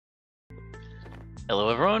Hello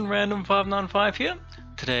everyone, Random595 here.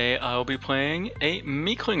 Today I'll be playing a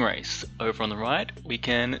Meekling race. Over on the right we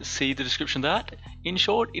can see the description of that. In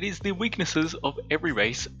short, it is the weaknesses of every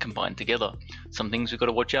race combined together. Some things we've got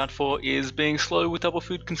to watch out for is being slow with double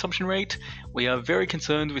food consumption rate. We are very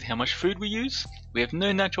concerned with how much food we use. We have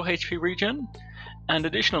no natural HP regen. And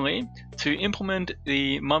additionally, to implement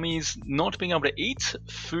the mummies not being able to eat,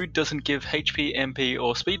 food doesn't give HP, MP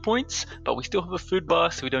or speed points, but we still have a food bar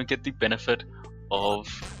so we don't get the benefit of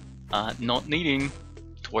not needing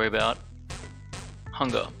to worry about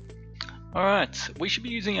hunger. Alright, we should be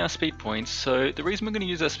using our speed points. So the reason we're going to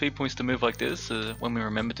use our speed points to move like this, when we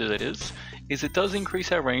remember to do that is it does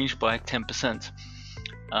increase our range by 10%.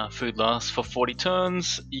 Food lasts for 40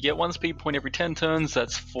 turns, you get 1 speed point every 10 turns,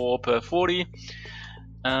 that's 4 per 40,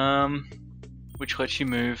 which lets you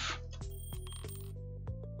move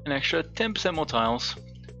an extra 10% more tiles,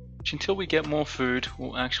 which until we get more food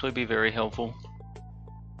will actually be very helpful.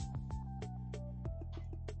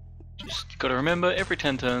 Just gotta remember every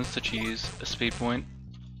 10 turns to choose a speed point,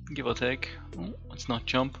 give or take. Oh, let's not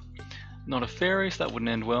jump. Not a fairy, so that wouldn't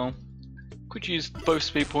end well. Could use both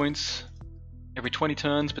speed points every 20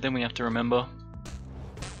 turns, but then we have to remember.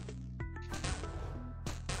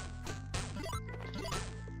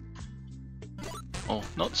 Oh,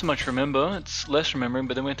 not so much remember, it's less remembering,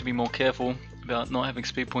 but then we have to be more careful about not having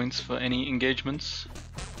speed points for any engagements.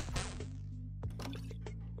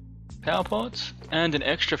 Power pots and an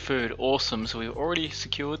extra food, awesome. So we've already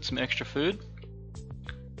secured some extra food.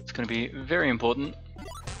 It's going to be very important.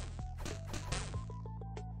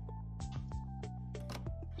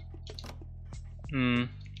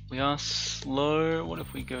 We are slow. What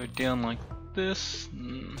if we go down like this?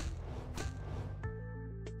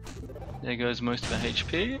 There goes most of our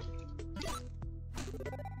HP.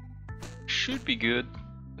 Should be good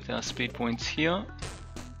with our speed points here.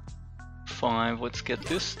 5, let's get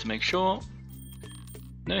this to make sure.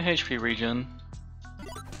 No HP regen.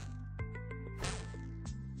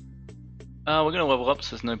 We're gonna level up,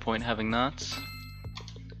 so there's no point having that.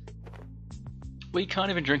 We can't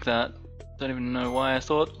even drink that. Don't even know why I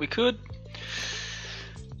thought we could.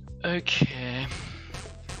 Okay.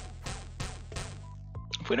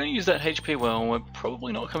 If we don't use that HP well, we're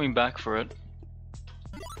probably not coming back for it.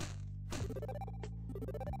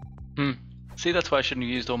 See, that's why I shouldn't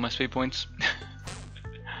have used all my speed points.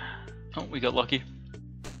 Oh, we got lucky.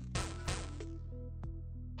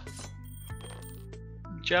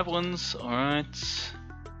 Javelins, alright.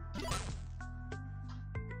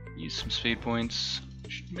 Use some speed points.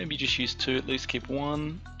 Should maybe just use 2, at least keep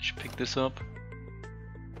 1. Should pick this up.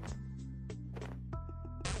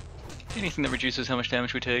 Anything that reduces how much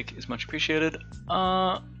damage we take is much appreciated.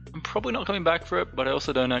 I'm probably not coming back for it, but I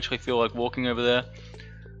also don't actually feel like walking over there.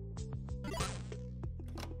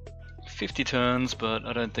 50 turns, but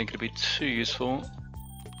I don't think it'll be too useful.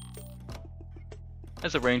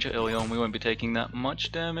 As a ranger early on, we won't be taking that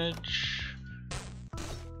much damage.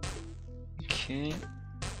 Okay.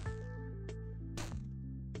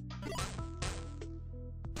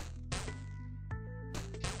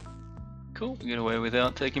 Cool, we get away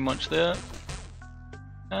without taking much there.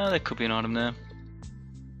 There could be an item there.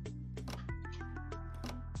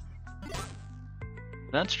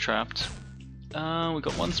 That's trapped. We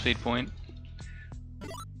got 1 speed point.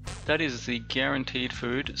 That is the guaranteed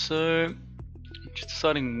food, so just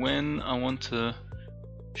deciding when I want to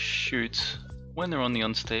shoot. When they're on the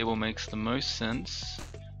unstable makes the most sense.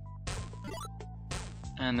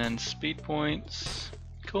 And then speed points.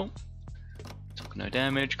 Cool. Took no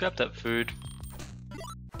damage, grab that food.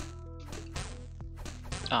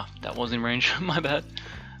 Ah, that was in range, my bad.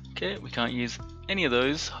 Okay, we can't use any of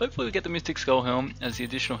those. Hopefully we get the Mystic Skull Helm, as the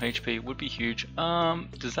additional HP would be huge.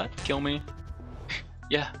 Does that kill me?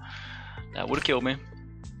 Yeah, that would have killed me.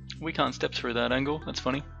 We can't step through that angle, that's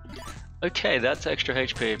funny. Okay, that's extra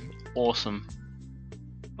HP, awesome.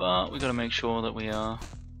 But we gotta make sure that we are...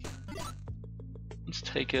 Let's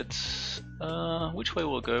take it... which way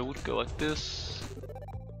will it go? We'll go like this.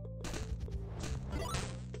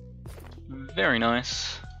 Very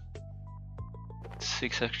nice.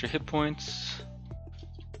 6 extra hit points.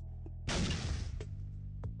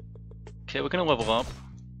 Okay, we're gonna level up,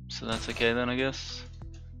 so that's okay then, I guess.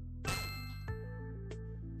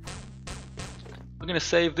 We're gonna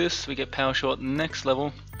save this so we get Power Shot next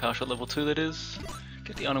level. Power Shot level 2 that is.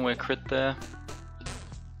 Get the unaware crit there.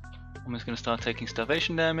 I'm just gonna start taking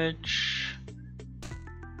starvation damage.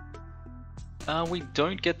 We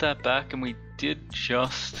don't get that back, and we did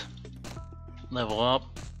just level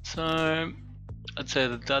up. So I'd say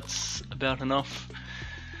that that's about enough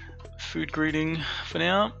food greeting for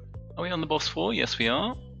now. Are we on the boss floor? Yes, we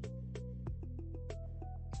are.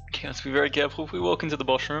 Okay, let's be very careful if we walk into the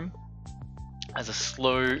boss room. As a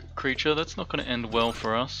slow creature, that's not going to end well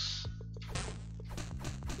for us.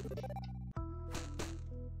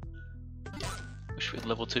 Wish we had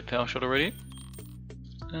level 2 power shot already.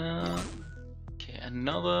 Okay,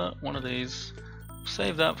 another one of these.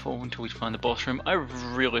 Save that for until we find the boss room. I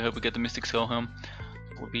really hope we get the Mystic Skull Helm.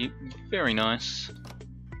 It would be very nice.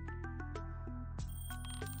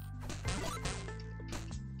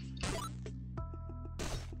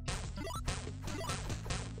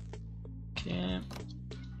 Okay.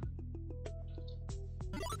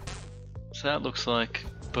 So that looks like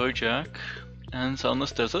Bojack and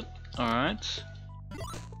Sunless Desert. Alright.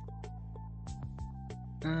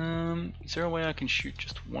 Is there a way I can shoot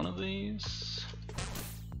just one of these?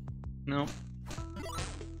 Nope.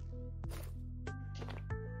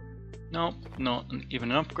 Nope, not even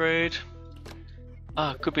an upgrade.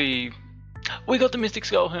 Could be... We got the Mystic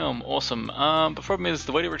Skull Helm, awesome. But the problem is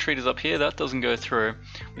the way to retreat is up here, that doesn't go through.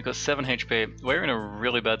 We've got 7 HP. We're in a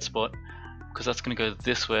really bad spot because that's going to go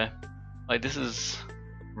this way. Like, this is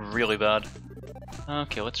really bad.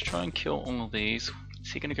 Okay, let's try and kill all of these.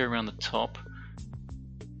 Is he going to go around the top?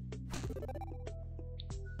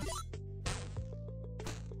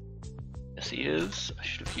 Yes, he is. I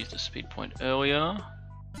should have used a speed point earlier.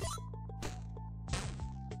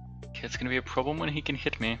 Okay, it's going to be a problem when he can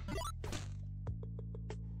hit me.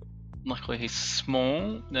 Luckily he's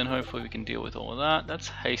small, then hopefully we can deal with all of that. That's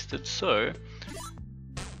hasted, so...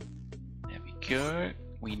 There we go.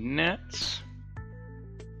 We net.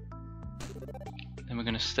 Then we're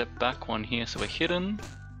going to step back one here so we're hidden.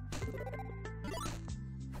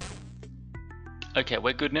 Okay,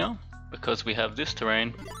 we're good now, because we have this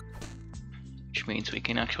terrain. Which means we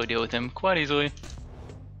can actually deal with him quite easily.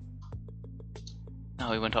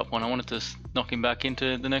 Oh, he went up one. I wanted to knock him back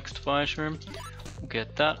into the next fire room. We'll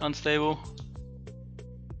get that unstable.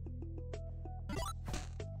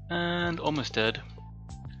 And almost dead.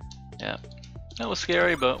 Yeah, that was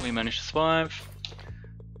scary, but we managed to survive.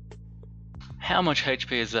 How much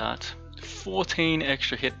HP is that? 14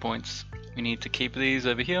 extra hit points. We need to keep these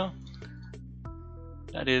over here.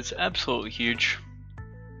 That is absolutely huge.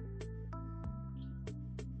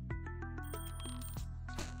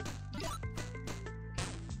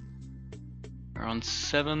 We're on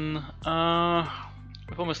 7.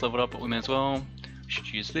 We've almost leveled up, but we may as well. We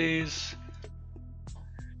should use these.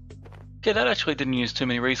 Okay, that actually didn't use too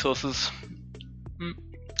many resources.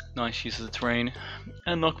 Nice use of the terrain.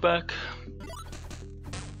 And knockback.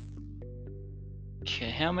 Okay,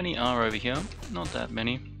 how many are over here? Not that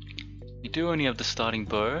many. We do only have the starting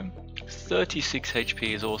bow. 36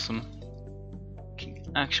 HP is awesome. Can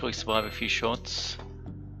actually survive a few shots.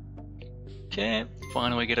 Okay,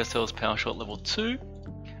 finally get ourselves power shot level 2.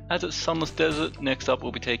 As it's Sunless Desert, next up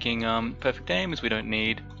we'll be taking Perfect Aim, as we don't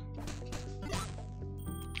need...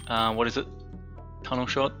 what is it? Tunnel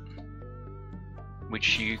Shot.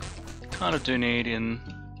 Which you kind of do need in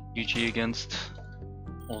UG against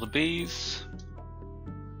all the bees.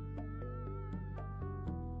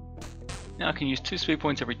 Now I can use 2 speed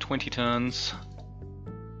points every 20 turns.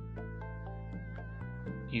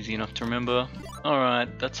 Easy enough to remember.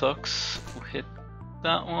 Alright, that sucks. We'll hit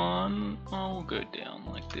that one. I'll go down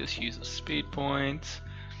like this, use a speed point.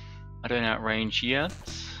 I don't outrange yet.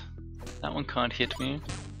 That one can't hit me.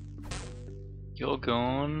 You're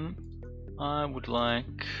gone. I would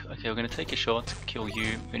like... Okay, we're going to take a shot, kill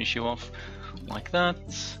you, finish you off like that.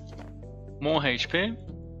 More HP.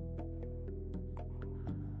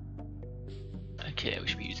 Okay, we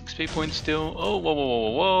should be using speed points still. Oh, whoa, whoa, whoa,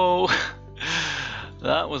 whoa, whoa.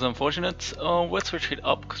 That was unfortunate. Oh, let's retreat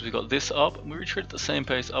up because we got this up. We retreat at the same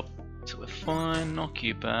pace up, so we're fine. Knock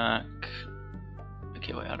you back.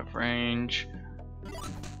 Okay, we're out of range.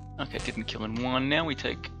 Okay, didn't kill in one. Now we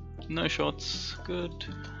take no shots. Good.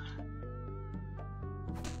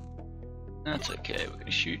 That's okay. We're gonna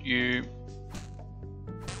shoot you.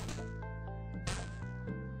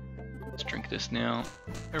 Let's drink this now.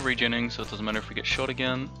 We're regenning, so it doesn't matter if we get shot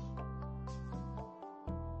again.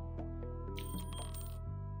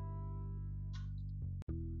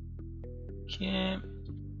 Okay,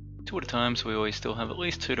 2 at a time, so we always still have at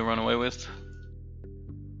least 2 to run away with.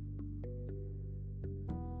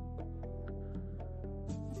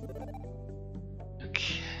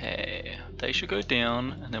 Okay, they should go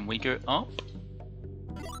down, and then we go up.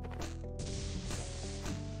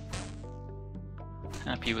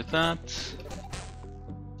 Happy with that.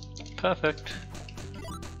 Perfect.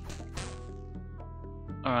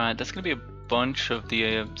 Alright, that's gonna be a bunch of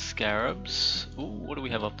the scarabs. Ooh, what do we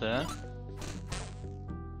have up there?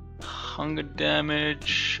 Hunger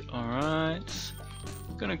damage, alright.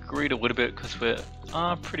 gonna greed a little bit because we're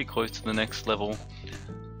pretty close to the next level.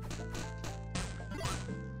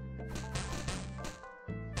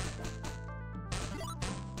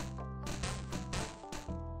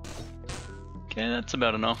 Okay, that's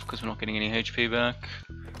about enough because we're not getting any HP back.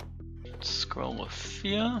 Scroll of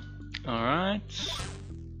Fear. Alright.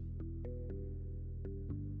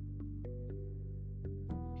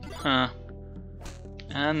 Huh.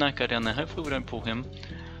 And that guy down there, hopefully we don't pull him.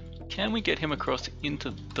 Can we get him across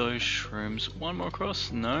into those shrooms? One more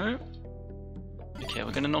across? No. Okay,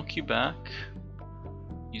 we're gonna knock you back.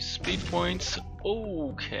 Use speed points.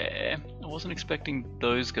 Okay. I wasn't expecting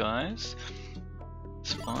those guys.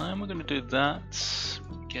 It's fine, we're gonna do that.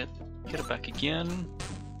 Get it back again.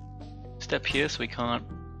 Step here so we can't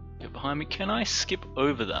get behind me. Can I skip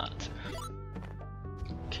over that?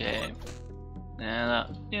 Okay. Yeah,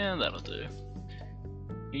 that'll do.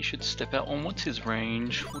 He should step out on. What's his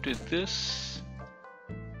range? We'll do this.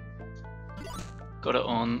 Got it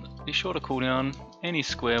on the shorter cooldown. Any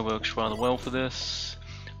square works rather well for this.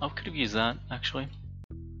 I could have used that actually.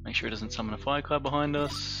 Make sure it doesn't summon a fire cloud behind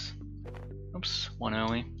us. Oops, one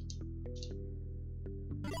early.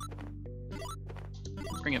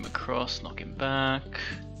 Bring him across, knock him back.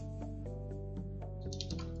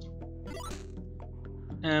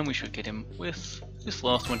 And we should get him with this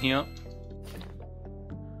last one here.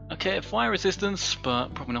 Okay, fire resistance,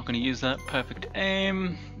 but probably not going to use that. Perfect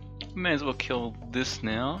aim. May as well kill this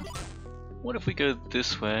now. What if we go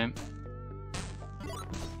this way?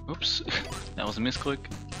 Oops, that was a misclick.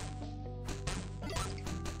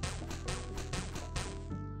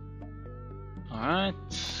 Alright,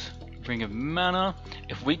 Ring of Mana.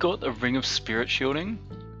 If we got a Ring of Spirit Shielding,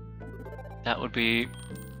 that would be...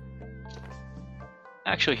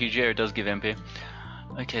 Actually, huge area does give MP.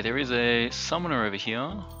 Okay, there is a summoner over here.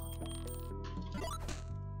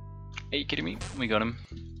 Are you kidding me? We got him.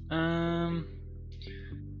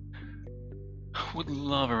 Would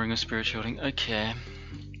love a Ring of Spirit Shielding. Okay.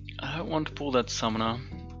 I don't want to pull that summoner.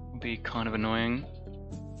 Would be kind of annoying.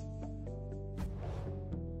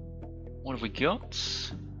 What have we got?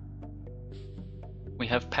 We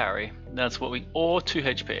have parry. That's what we... Or 2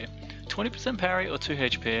 HP. 20% parry or 2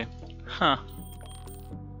 HP. Huh.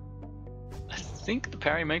 I think the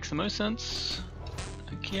parry makes the most sense.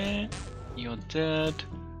 Okay. You're dead.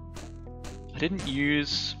 I didn't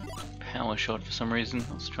use power shot for some reason.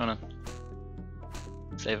 I was trying to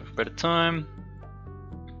save it for better time.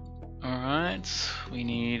 Alright, we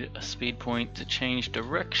need a speed point to change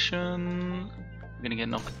direction. We're gonna get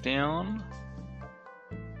knocked down.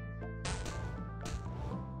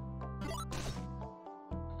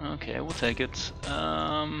 Okay, we'll take it.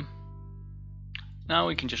 Now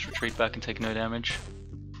we can just retreat back and take no damage.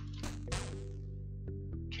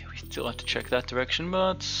 Okay, we still have to check that direction,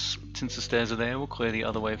 but since the stairs are there, we'll clear the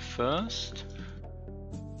other way first.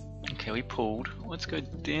 Okay, we pulled. Let's go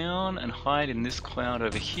down and hide in this cloud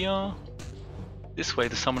over here. This way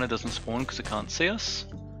the summoner doesn't spawn because it can't see us.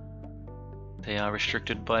 They are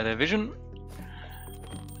restricted by their vision.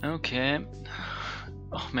 Okay.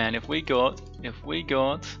 Oh man, if we got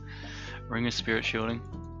Ring of Spirit Shielding.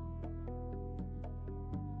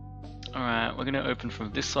 Alright, we're gonna open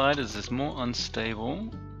from this side as it's more unstable.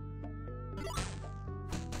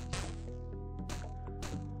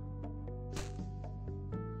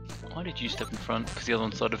 Why did you step in front? Because the other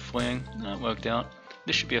one started fleeing. That worked out.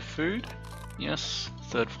 This should be a food. Yes,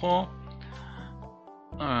 3rd floor.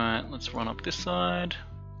 Alright, let's run up this side.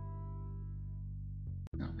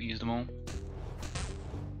 Oh, we used them all.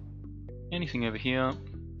 Anything over here?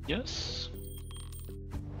 Yes.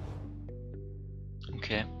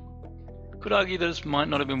 Okay. Could argue that this might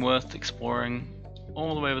not have been worth exploring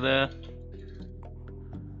all the way over there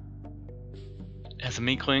as a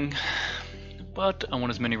Meekling, but I want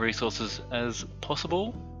as many resources as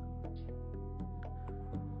possible.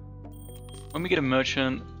 When we get a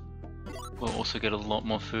merchant, we'll also get a lot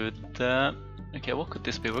more food there. Okay, what could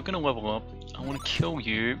this be? We're gonna level up. I want to kill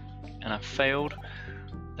you, and I failed.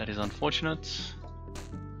 That is unfortunate.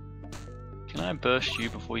 Can I burst you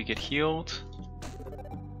before you get healed?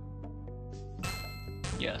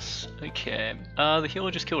 Yes, okay. The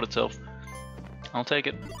healer just killed itself. I'll take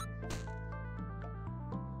it.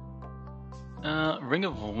 Ring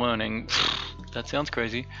of Learning. That sounds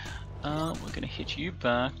crazy. We're gonna hit you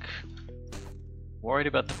back. Worried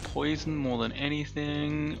about the poison more than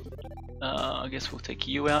anything. I guess we'll take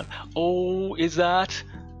you out. Oh, is that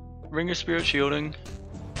Ring of Spirit Shielding?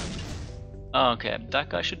 Oh, okay, that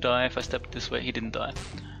guy should die. If I step this way, he didn't die.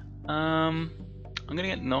 I'm gonna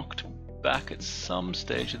get knocked back at some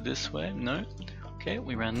stage this way. No. Okay,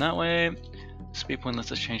 we ran that way. Speed point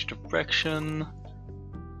lets us change direction.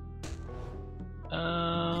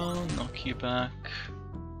 knock you back.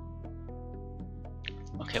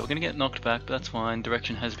 Okay, we're gonna get knocked back, but that's fine.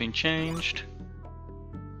 Direction has been changed.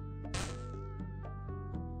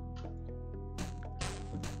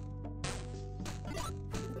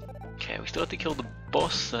 Okay, we still have to kill the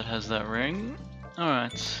boss that has that ring.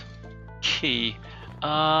 Alright. Key.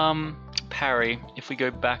 Parry, if we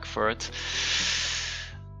go back for it.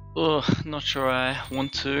 Ugh, not sure I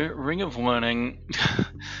want to. Ring of Learning.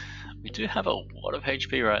 We do have a lot of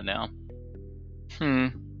HP right now.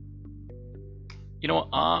 You know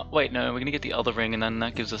what? Wait, no, we're gonna get the other ring and then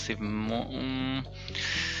that gives us even more.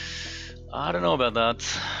 I don't know about that.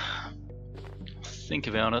 Think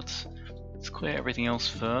about it. Let's clear everything else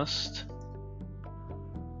first.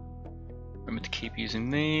 Remember to keep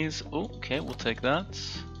using these. Oh, okay, we'll take that.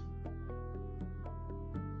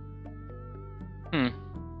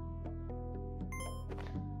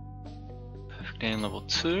 Perfect game level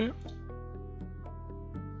 2.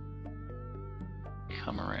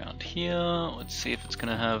 Come around here. Let's see if it's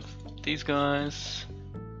gonna have these guys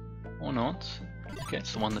or not. Okay,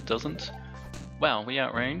 it's the one that doesn't. Wow, we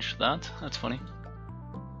outrange that. That's funny.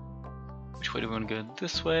 Which way do we want to go?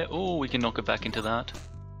 This way? Oh, we can knock it back into that.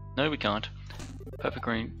 No, we can't. Perfect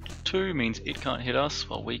green 2 means it can't hit us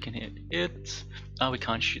while we can hit it. We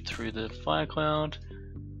can't shoot through the fire cloud.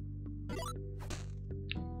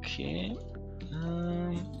 Okay.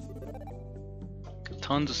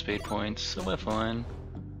 Tons of speed points, so we're fine.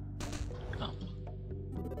 Oh.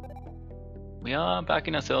 We are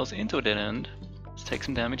backing ourselves into a dead end. Let's take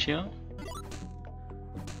some damage here.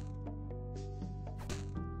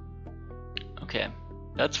 Okay,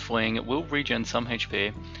 that's fleeing. It will regen some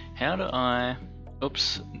HP. How do I...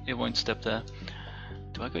 Oops, it won't step there.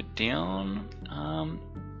 Do I go down?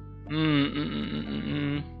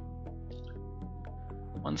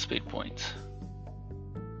 One speed point.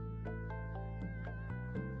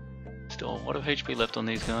 Still a lot of HP left on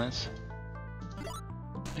these guys.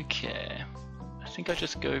 Okay, I think I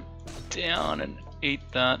just go down and eat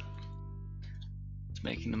that. It's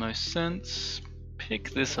making the most sense.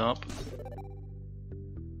 Pick this up.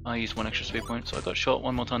 I used one extra speed point, so I got shot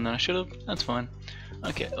one more time than I should have. That's fine.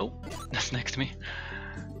 Okay, oh, that's next to me.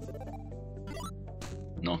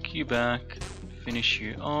 Knock you back, finish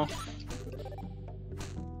you off.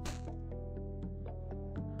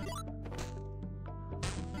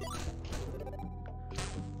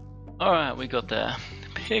 Alright, we got there.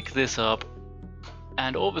 Pick this up,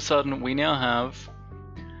 and all of a sudden we now have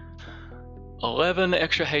 11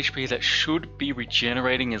 extra HP that should be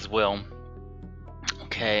regenerating as well.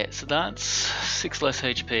 Okay, so that's 6 less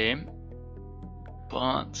HP,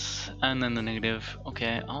 but, and then the negative.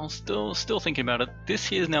 Okay, I'll still thinking about it. This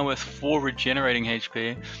here is now worth 4 regenerating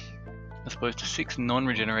HP, as opposed to 6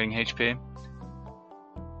 non-regenerating HP.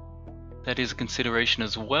 That is a consideration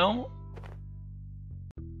as well.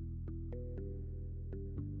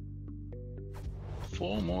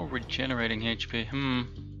 Four more regenerating HP.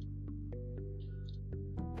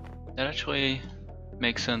 That actually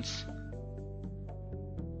makes sense.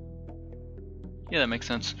 Yeah, that makes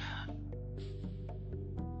sense.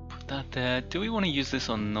 Put that there. Do we want to use this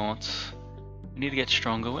or not? We need to get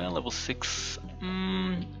stronger. We're at level 6.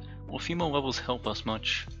 Well, a few more levels help us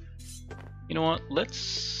much. You know what?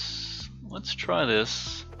 Let's try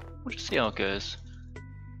this. We'll just see how it goes.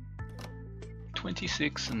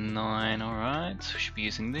 26 and 9. All right. We should be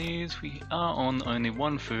using these. We are on only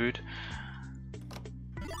 1 food.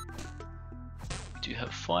 Do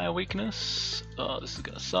have fire weakness. Oh, this is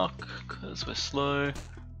gonna suck because we're slow.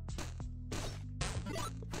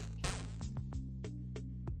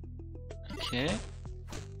 Okay.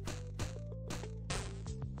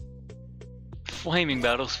 Flaming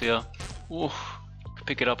battle sphere. Ooh,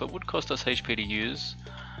 pick it up. It would cost us HP to use.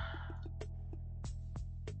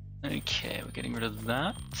 Okay, we're getting rid of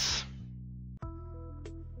that.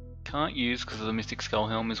 Can't use because the Mystic Skull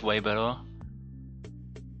Helm is way better.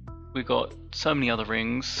 We got so many other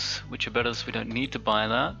rings, which are better, so we don't need to buy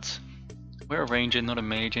that. We're a ranger, not a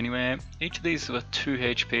mage anyway. Each of these are worth 2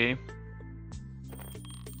 HP.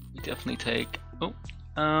 We definitely take... Oh,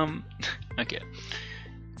 okay.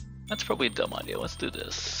 That's probably a dumb idea. Let's do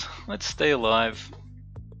this. Let's stay alive.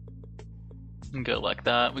 And go like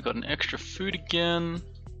that. We got an extra food again.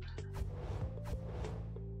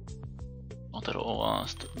 Not that it will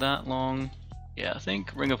last that long. Yeah, I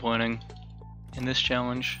think Ring of Learning in this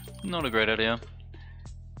challenge, not a great idea,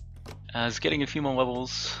 as getting a few more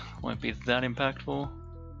levels won't be that impactful.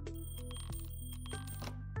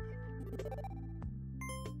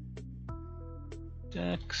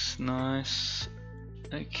 Dex, nice.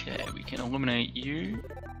 Okay, we can eliminate you.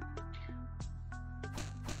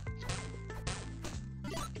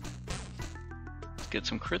 get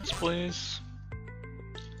some crits, please.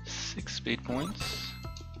 6 speed points.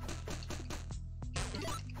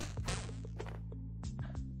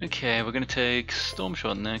 Okay, we're gonna take Storm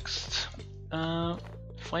Shot next.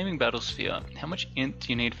 Flaming Battle Sphere. How much int do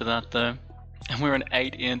you need for that though? And we're an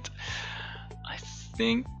 8 int. I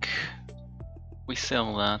think we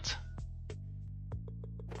sell that.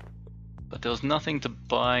 But there was nothing to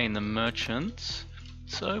buy in the merchant,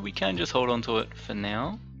 so we can just hold on to it for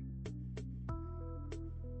now.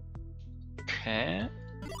 Okay.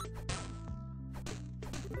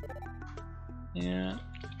 Yeah,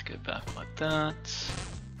 go back like that.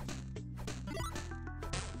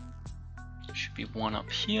 Should be one up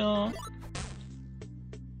here.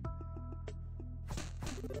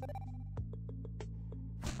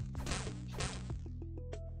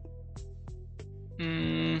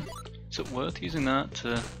 Is it worth using that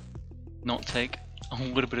to not take a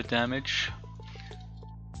little bit of damage?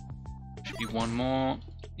 Should be one more.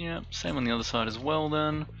 Yeah, same on the other side as well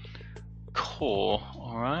then. Core,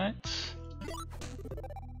 alright.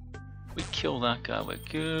 We kill that guy, we're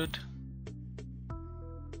good.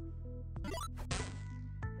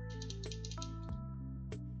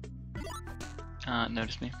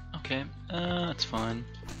 Notice me. Okay, that's fine.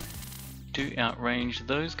 Do outrange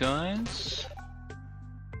those guys.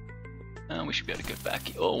 We should be able to go back.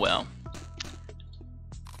 Oh wow.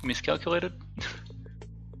 Miscalculated.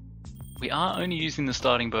 We are only using the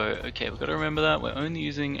starting bow. Okay, we've got to remember that. We're only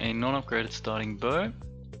using a non-upgraded starting bow.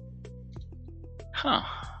 Huh.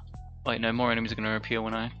 Wait, no, more enemies are going to appear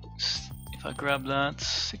when if I grab that.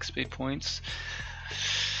 6 speed points.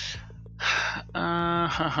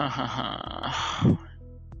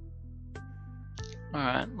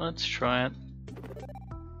 Alright, let's try it.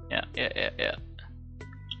 Yeah.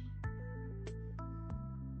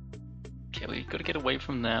 Okay, we gotta get away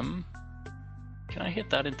from them. Can I hit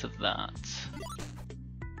that into that?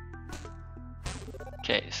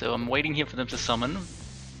 Okay, so I'm waiting here for them to summon.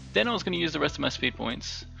 Then I was gonna use the rest of my speed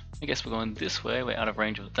points. I guess we're going this way, we're out of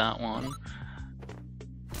range of that one.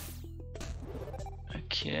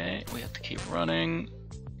 Okay, we have to keep running.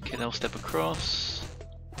 Okay, they'll step across.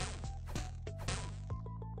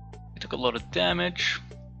 We took a lot of damage,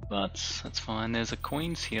 but that's fine. There's a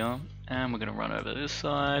coins here, and we're gonna run over this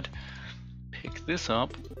side. Pick this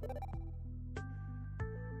up.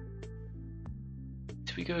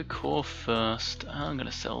 Do we go core first? I'm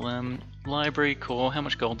gonna sell them. Library, core, how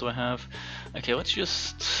much gold do I have? Okay, let's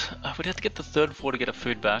just... we'd have to get the third floor to get our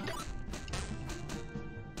food back.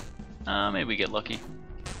 Maybe we get lucky.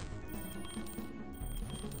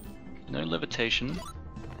 No levitation.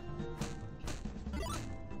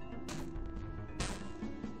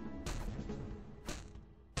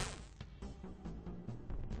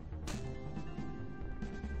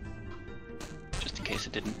 Just in case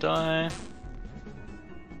it didn't die.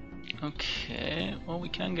 Okay, well we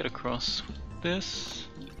can get across with this.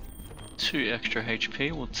 2 extra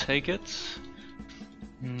HP, we'll take it.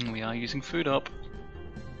 We are using food up.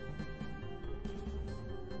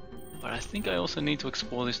 But I think I also need to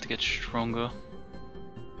explore this to get stronger.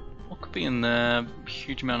 What could be in there?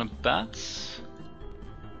 Huge amount of bats?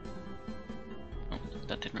 Oh,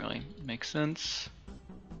 that didn't really make sense.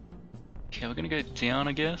 Okay, we're gonna go down,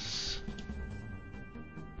 I guess.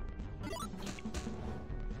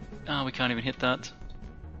 Ah, we can't even hit that.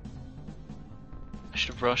 I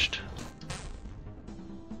should have rushed.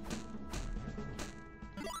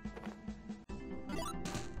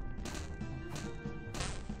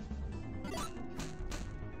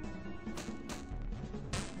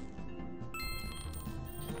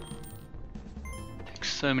 Take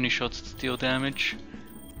so many shots to deal damage,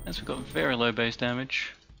 as we've got very low base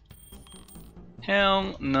damage.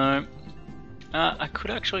 Hell no. I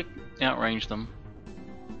could actually outrange them.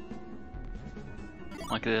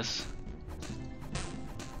 Like this.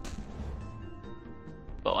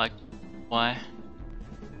 But like, why?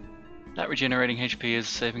 That regenerating HP is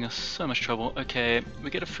saving us so much trouble. Okay, we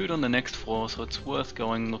get a food on the next floor, so it's worth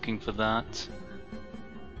going looking for that.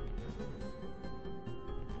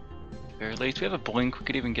 At the very least, we have a blink, we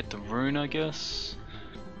could even get the rune, I guess.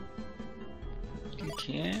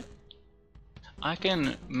 Okay. I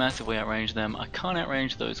can massively outrange them. I can't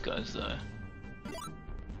outrange those guys though.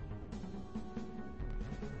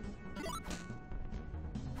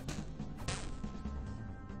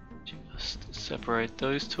 Separate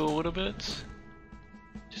those two a little bit,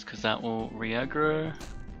 just because that will re-aggro.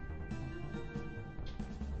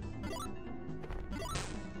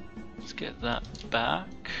 Let's get that back.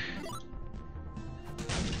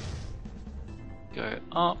 Go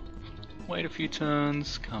up, wait a few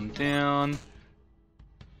turns, come down,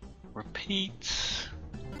 repeat,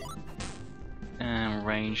 and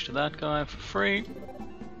range to that guy for free.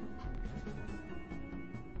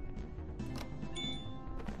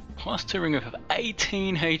 Plus 2 ring of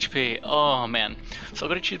 18 HP. Oh man. So I've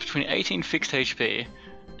got to choose between 18 fixed HP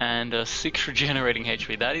and 6 regenerating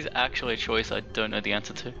HP. That is actually a choice I don't know the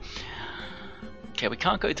answer to. Okay, we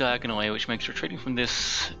can't go diagonally, which makes retreating from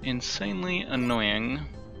this insanely annoying.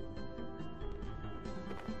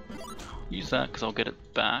 Use that because I'll get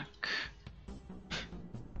it back.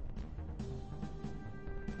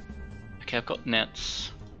 Okay, I've got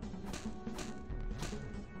nets.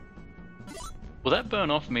 Will that burn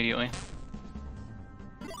off immediately?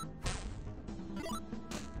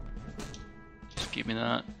 Just give me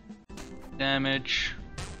that. Damage.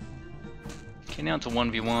 Okay, now it's a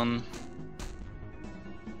 1v1.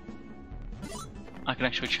 I can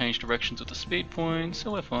actually change directions with the speed point,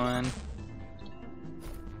 so we're fine.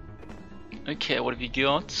 Okay, what have you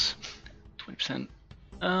got? 20%.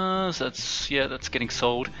 So that's getting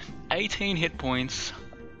sold. 18 hit points.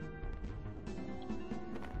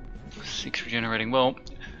 6 regenerating. Well,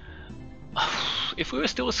 if we were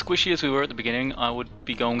still as squishy as we were at the beginning, I would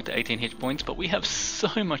be going with the 18 hit points, but we have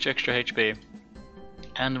so much extra HP.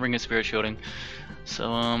 And the Ring of Spirit Shielding.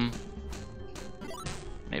 So,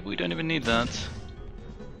 maybe we don't even need that.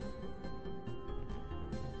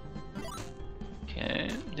 Okay,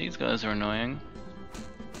 these guys are annoying.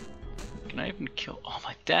 Can I even kill? Oh,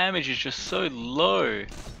 my damage is just so low.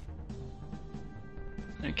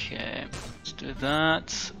 Okay, let's do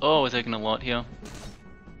that. Oh, we're taking a lot here.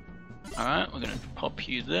 Alright, we're gonna pop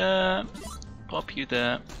you there. Pop you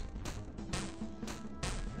there.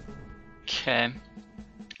 Okay.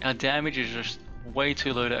 Our damage is just way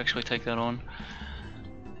too low to actually take that on.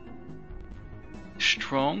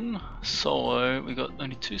 Strong, solo, we got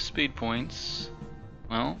only 2 speed points.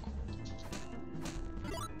 Well.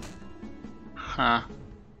 Huh.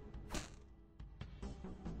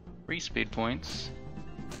 3 speed points.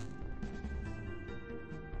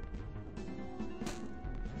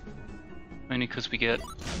 Only because we get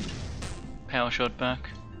power shot back.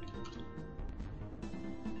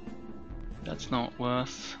 That's not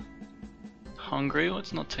worth. Hungry,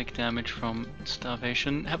 let's not take damage from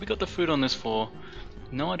starvation. Have we got the food on this floor?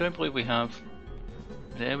 No, I don't believe we have.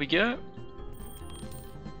 There we go.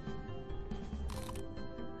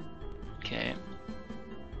 Okay.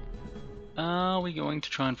 Are we going to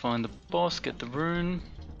try and find the boss, get the rune?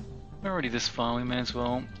 We're already this far, we may as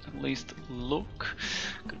well at least look.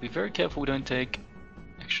 Gotta be very careful we don't take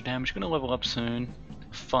extra damage. We're gonna level up soon.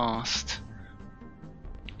 Fast.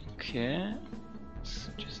 Okay. Let's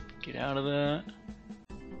just get out of there.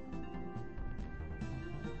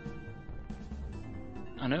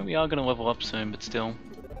 I know we are gonna level up soon, but still.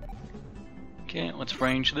 Okay, let's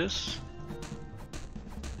range this.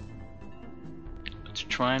 Let's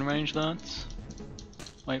try and range that.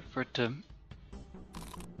 Wait for it to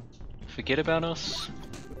forget about us.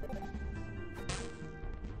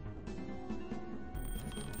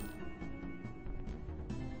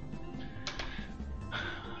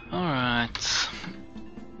 Alright.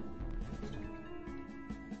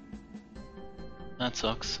 That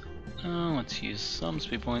sucks. Let's use some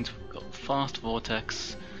speed points. We've got fast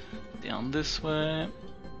vortex down this way.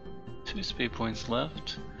 2 speed points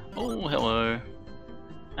left. Oh, hello.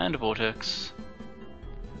 And a vortex.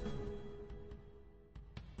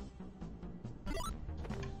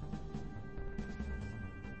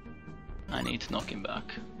 I need to knock him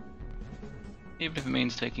back. Even if it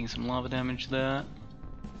means taking some lava damage there.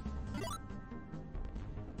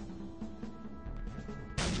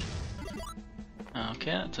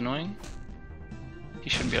 Okay, that's annoying. He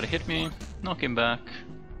shouldn't be able to hit me. Knock him back.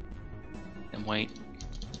 Then wait.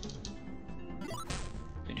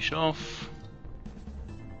 Finish off.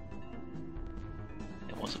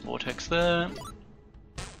 There was a vortex there.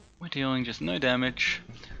 We're dealing just no damage.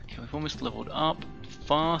 Okay, we've almost leveled up.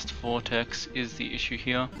 Fast vortex is the issue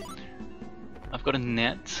here. I've got a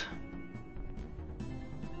net.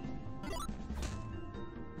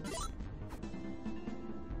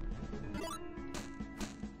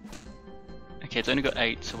 Okay, it's only got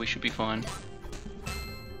 8, so we should be fine.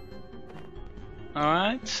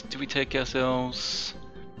 Alright, do we take ourselves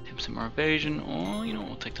some more evasion, or you know,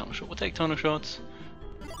 we'll take tunnel shot. We'll take tunnel shots.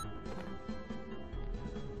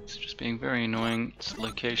 It's just being very annoying. It's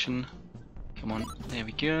location. Come on, there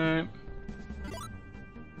we go.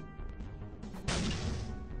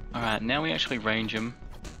 Alright, now we actually range him.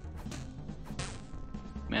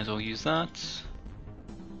 May as well use that.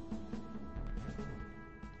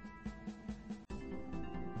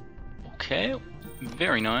 Okay,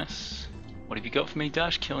 very nice. What have you got for me?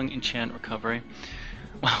 Dash, killing, enchant, recovery.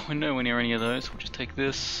 Well, we're nowhere near any of those. We'll just take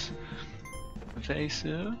this.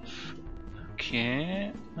 evasive.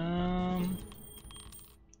 Okay. How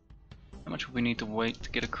much will we need to wait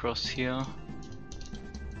to get across here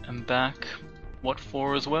and back? What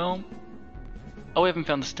for as well? Oh, we haven't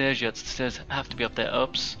found the stairs yet. So the stairs have to be up there.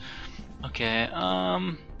 Oops. Okay.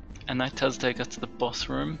 And that does take us to the boss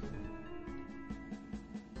room.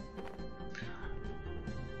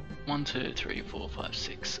 1, 2, 3, 4, 5,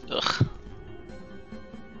 6. Ugh.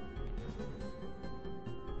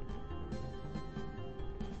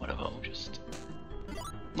 Whatever. I'll just.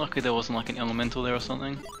 Luckily there wasn't like an elemental there or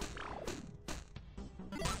something.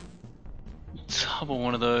 Double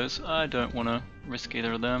one of those. I don't want to risk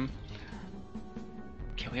either of them.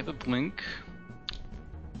 Okay, we have a blink.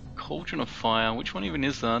 Cauldron of Fire. Which one even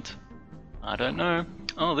is that? I don't know.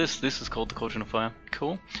 Oh, this is called the Cauldron of Fire.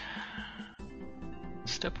 Cool.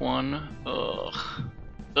 Step 1. Ugh.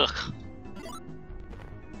 Ugh.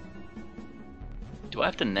 Do I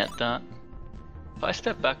have to net that? If I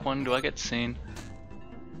step back 1, do I get seen?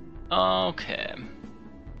 Okay.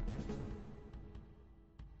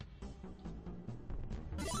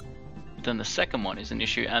 Then the second one is an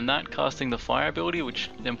issue, and that casting the fire ability,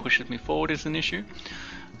 which then pushes me forward, is an issue.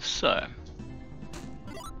 So,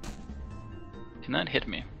 can that hit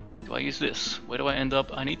me? Do I use this? Where do I end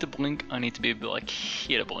up? I need to blink. I need to be like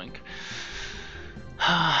here to blink.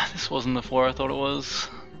 This wasn't the 4 I thought it was.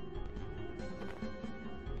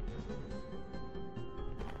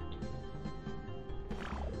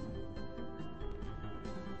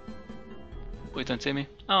 Please don't see me.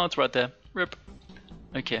 Oh, it's right there. Rip.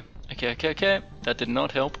 Okay. Okay. That did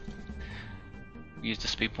not help. We used a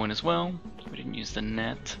speed point as well. We didn't use the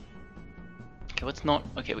net. Okay, let's not.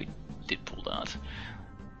 Okay, we did pull that.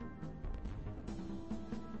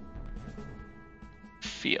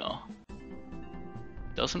 Fear.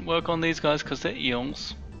 Doesn't work on these guys because they're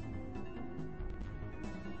eels.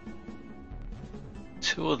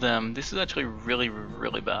 2 of them. This is actually really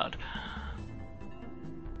bad.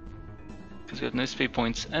 Because we have no speed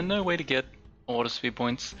points and no way to get auto speed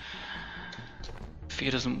points.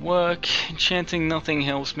 Fear doesn't work. Enchanting nothing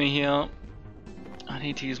helps me here. I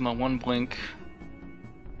need to use my 1 blink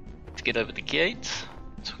to get over the gate.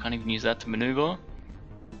 So I can't even use that to maneuver.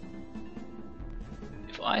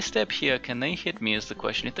 If I step here, can they hit me is the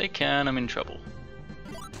question. If they can, I'm in trouble.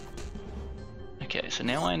 Okay, so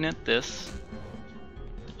now I net this.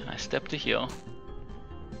 And I step to here.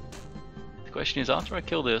 The question is, after I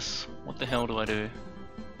kill this, what the hell do I do?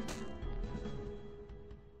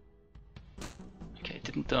 Okay, it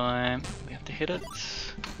didn't die. We have to hit it.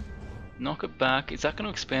 Knock it back. Is that going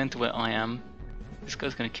to expand to where I am? This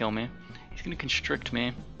guy's going to kill me. He's going to constrict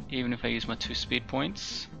me, even if I use my 2 speed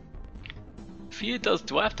points. Fear does.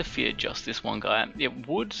 Do I have to fear just this one guy? It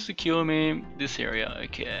would secure me this area.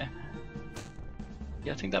 Okay.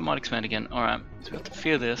 Yeah, I think that might expand again. Alright, so we have to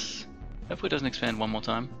fear this. Hopefully it doesn't expand one more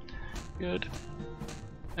time. Good.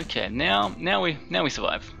 Okay, now we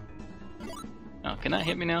survive. Oh, can that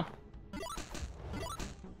hit me now?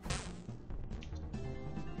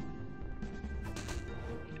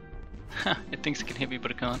 Ha! It thinks it can hit me,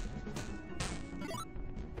 but it can't.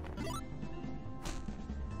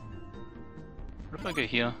 What if I go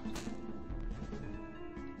here?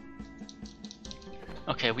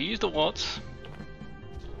 Okay, we used a lot,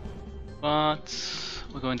 but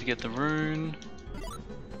we're going to get the rune.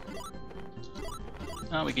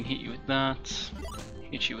 We can hit you with that.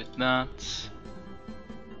 Hit you with that.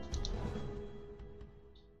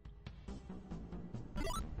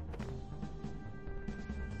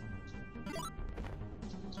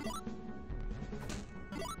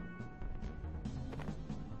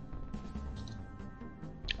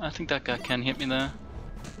 I think that guy can hit me there.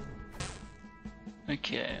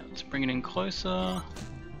 Okay, let's bring it in closer.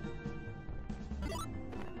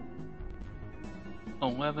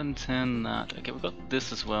 11, 10, that. Okay, we've got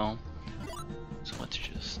this as well. So let's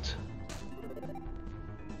just...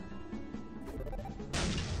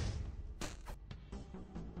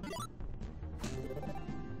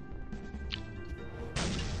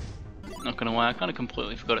 Not gonna lie, I kinda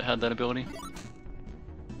completely forgot it had that ability.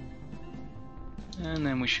 And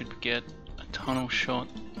then we should get a tunnel shot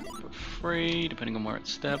for free, depending on where it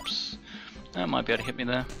steps. That might be able to hit me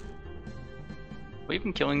there. Are we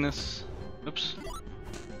even killing this? Oops.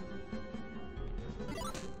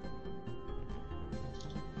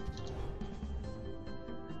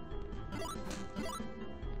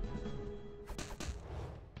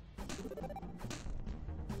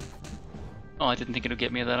 Oh, I didn't think it would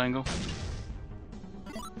get me at that angle.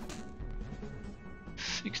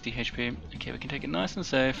 60 HP. Okay, we can take it nice and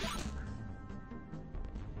safe.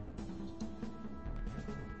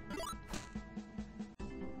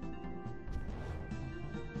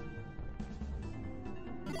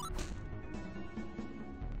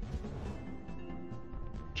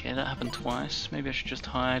 Okay, that happened twice. Maybe I should just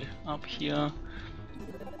hide up here.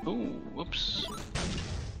 Ooh, whoops.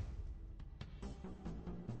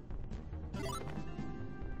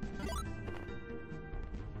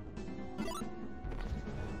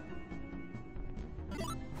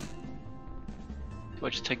 Do I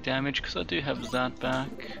just take damage? Because I do have that back.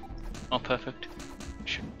 Oh, perfect.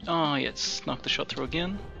 Oh, yeah, it snuck the shot through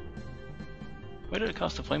again. Where did it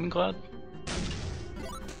cast the Flaming Cloud?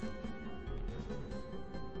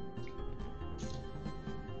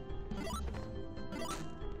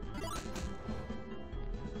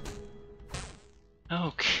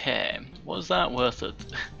 Okay, was that worth it?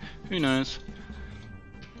 Who knows?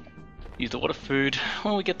 Used a lot of food.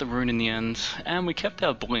 Well, we get the rune in the end, and we kept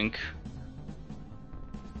our blink.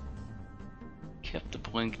 Kept the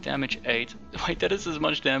blink. Damage 8. Wait, that is as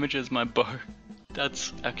much damage as my bow.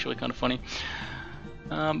 That's actually kind of funny.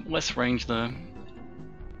 Less range though.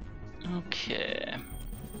 Okay.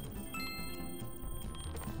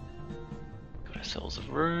 Got ourselves a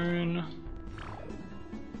rune.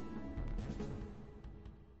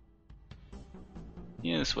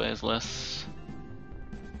 Yeah, this way is less.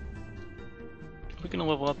 We're gonna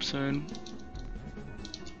level up soon.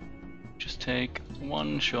 Just take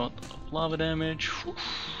one shot of lava damage. Whew.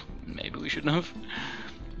 Maybe we shouldn't have.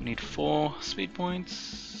 We need 4 speed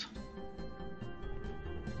points.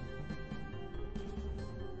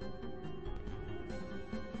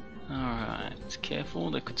 Alright, careful,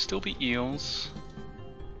 there could still be eels.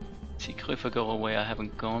 See, if I go away I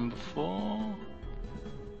haven't gone before.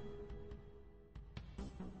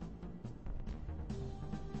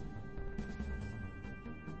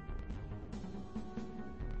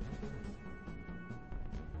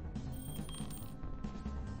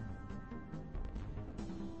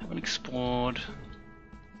 Explored.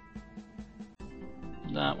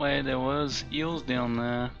 That way there was eels down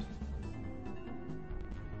there.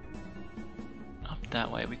 Up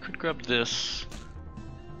that way, we could grab this.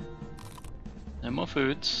 No more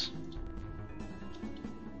foods.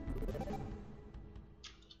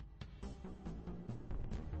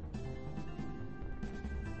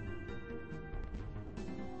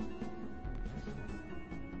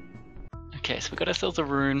 Okay, so we got ourselves a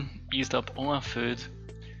rune, used up all our food.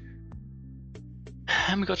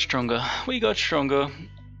 And we got stronger. We got stronger.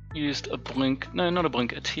 Used a blink. No, not a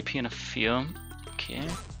blink. A TP and a fear. Okay.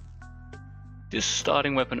 This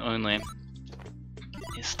starting weapon only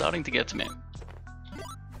is starting to get to me.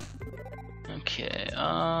 Okay.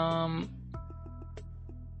 Yeah,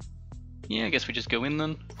 I guess we just go in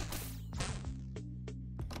then.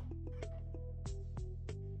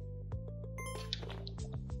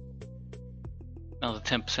 Another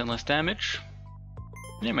 10% less damage.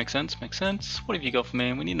 Yeah, makes sense, makes sense. What have you got for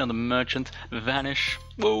me? We need another merchant. Vanish.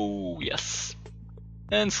 Whoa, yes.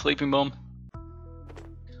 And Sleeping Bomb.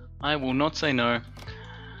 I will not say no.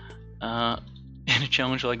 In a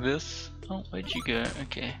challenge like this. Oh, where'd you go?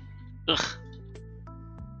 Okay. Ugh.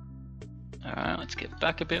 Alright, let's get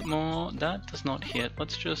back a bit more. That does not hit.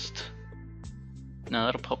 Let's just... No,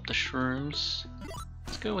 that'll pop the shrooms.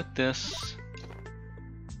 Let's go with this.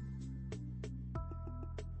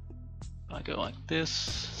 I go like this,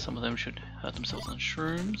 some of them should hurt themselves on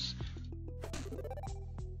shrooms.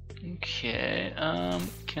 Okay,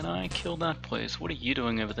 can I kill that please? What are you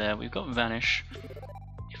doing over there? We've got Vanish,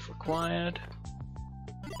 if required.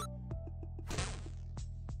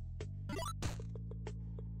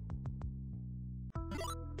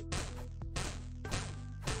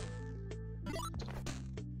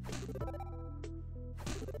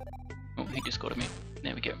 Oh, he just got at me.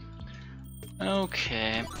 There we go.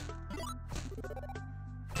 Okay.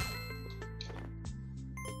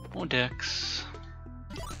 More dex.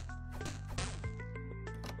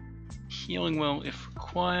 Healing well if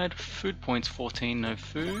required. Food points 14, no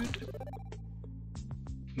food.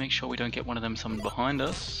 Make sure we don't get one of them summoned behind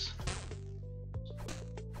us.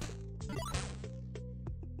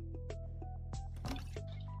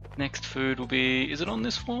 Next food will be, is it on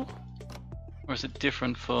this floor? Or is it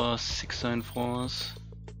different for 6 zone floors?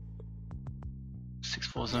 6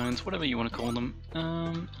 floor zones, whatever you want to call them.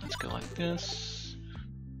 Let's go like this.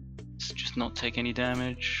 Just not take any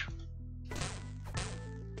damage.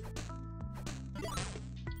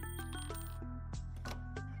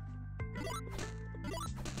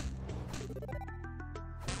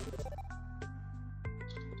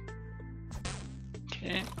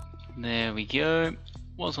 Okay, there we go.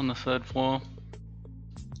 Was on the 3rd floor.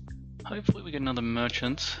 Hopefully we get another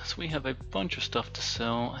merchant. So we have a bunch of stuff to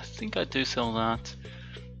sell. I think I do sell that.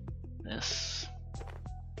 This.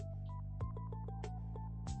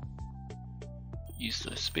 Use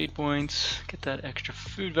those speed points, get that extra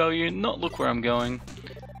food value, not look where I'm going.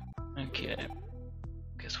 Okay.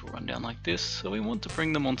 Guess we'll run down like this. So we want to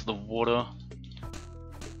bring them onto the water.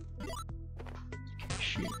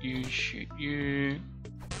 Shoot you, shoot you.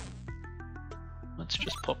 Let's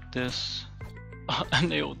just pop this. Oh,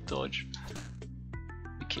 and they all dodge.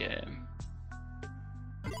 Okay.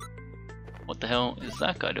 What the hell is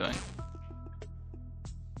that guy doing?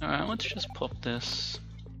 Alright, let's just pop this.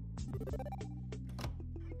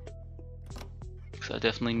 Because I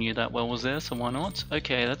definitely knew that well was there, so why not?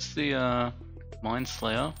 Okay, that's the Mind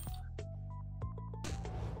Slayer.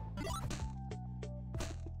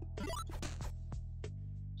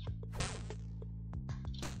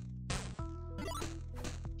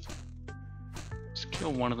 Just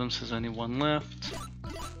kill one of them so there's only one left.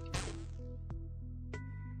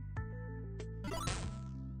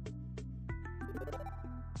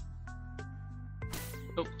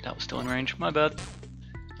 Oh, that was still in range, my bad.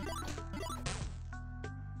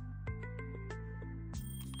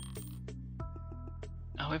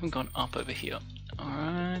 Oh, we haven't gone up over here.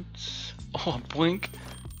 Alright. Oh, blink.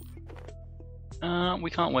 We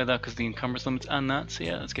can't wear that because the encumbrance limits and that, so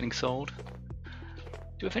yeah, that's getting sold.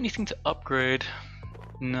 Do we have anything to upgrade?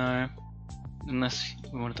 No. Unless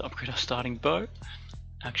we wanted to upgrade our starting bow.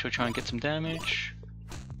 Actually try and get some damage.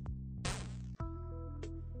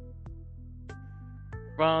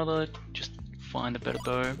 Rather just find a better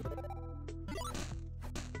bow.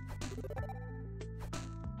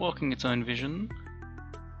 Blocking its own vision.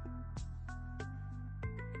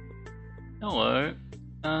 Hello.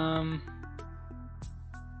 I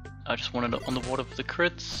just wanted it on the water for the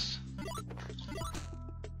crits.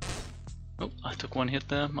 Oh, I took one hit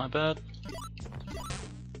there, my bad.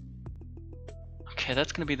 Okay,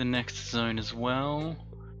 that's gonna be the next zone as well.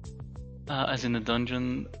 As in the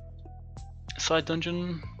dungeon. Side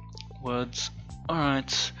dungeon. Words.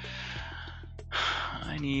 Alright.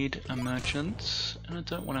 I need a merchant, and I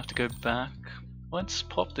don't want to have to go back. Let's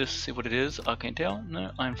pop this, see what it is. Arcane Tail?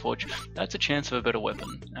 No, Iron Forge. That's a chance of a better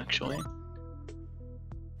weapon, actually.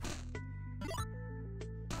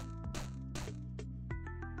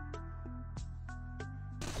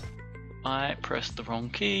 I pressed the wrong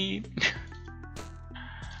key.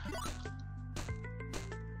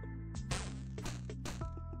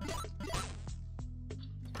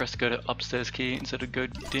 Press go to upstairs key instead of go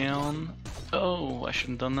down. Oh, I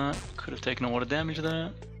shouldn't have done that. Could have taken a lot of damage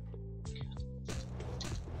there.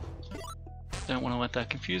 Don't want to let that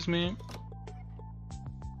confuse me.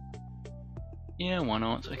 Yeah, why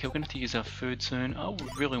not? Okay, we're gonna have to use our food soon. I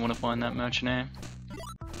really want to find that merchant here.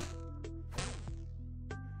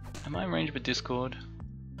 Am I in range of a Discord?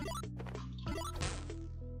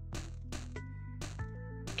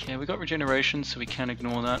 Okay, we got regeneration, so we can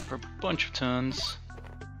ignore that for a bunch of turns.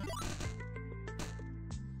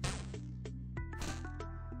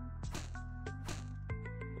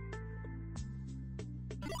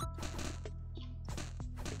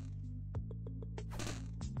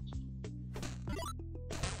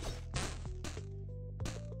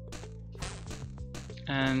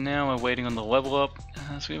 And now we're waiting on the level up,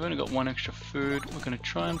 so we've only got one extra food. We're going to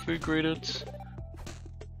try and food greet it.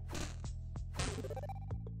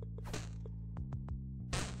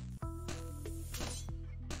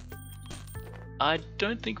 I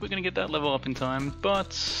don't think we're going to get that level up in time,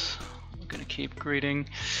 but we're going to keep greeting.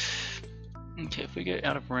 Okay, if we get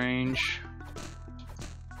out of range.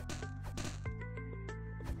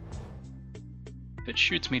 If it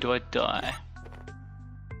shoots me, do I die?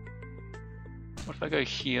 What if I go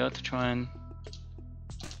here to try and...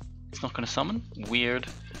 It's not going to summon? Weird.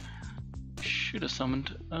 Should have summoned.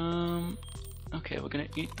 Okay, we're going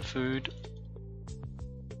to eat the food.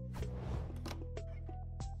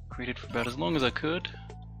 Greeted for about as long as I could.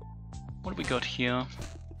 What have we got here?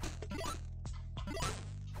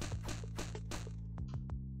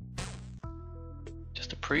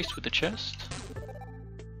 Just a priest with a chest.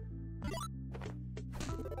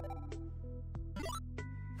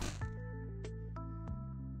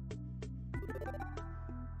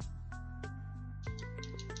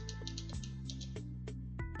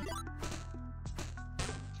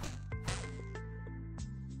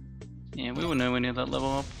 Yeah, we were nowhere near that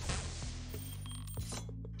level up.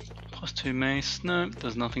 +2 mace. No,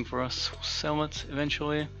 does nothing for us. We'll sell it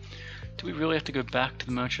eventually. Do we really have to go back to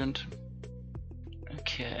the merchant?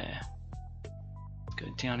 Okay. Go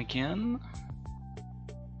down again.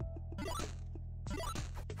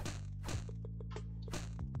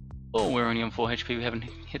 Oh, we're only on 4 HP. We haven't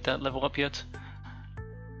hit that level up yet.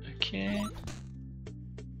 Okay.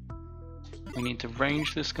 We need to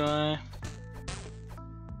range this guy.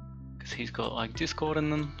 He's got like Discord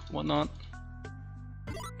and then whatnot.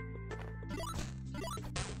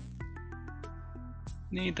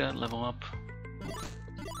 Need that level up.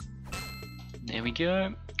 There we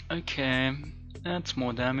go. Okay, that's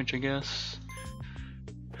more damage, I guess.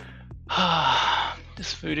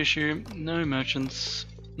 This food issue, no merchants.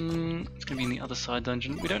 It's gonna be in the other side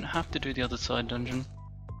dungeon. We don't have to do the other side dungeon.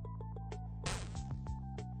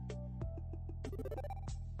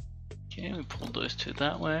 Okay, we pulled those two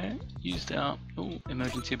that way. Used our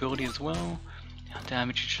emergency ability as well. Our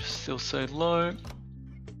damage is just still so low.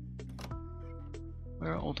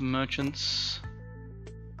 Where are all the merchants?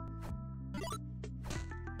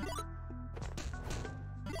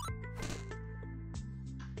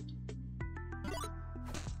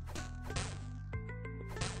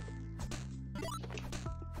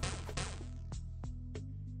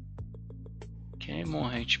 Okay, more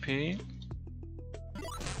HP.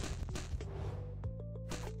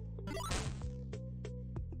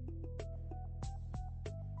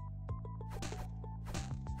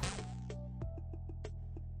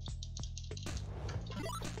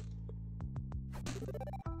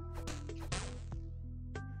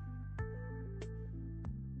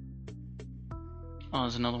 Oh,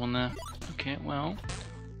 there's another one there. Okay, well.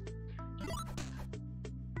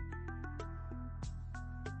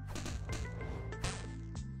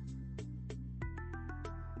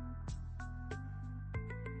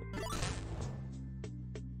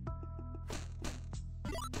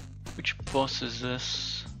 Which boss is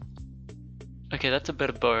this? Okay, that's a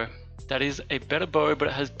better bow. That is a better bow, but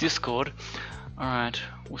it has Discord. Alright,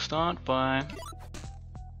 we'll start by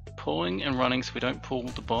pulling and running so we don't pull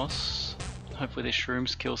the boss. Hopefully the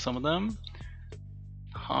shrooms kill some of them.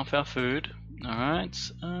 Half our food. Alright,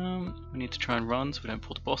 we need to try and run so we don't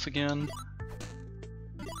pull the boss again.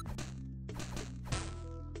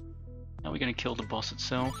 Now we're going to kill the boss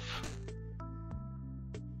itself.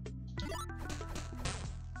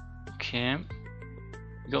 Okay,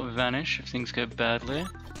 we got Vanish if things go badly.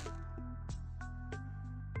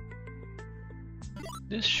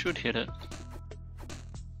 This should hit it.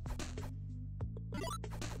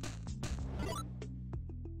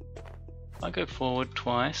 I go forward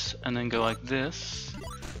twice and then go like this.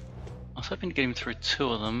 I was hoping to get him through two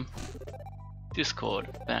of them. Discord,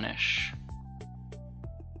 Vanish.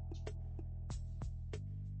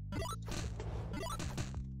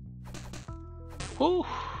 Whew.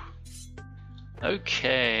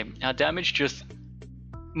 Okay, our damage just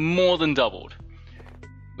more than doubled.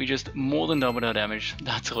 We just more than doubled our damage.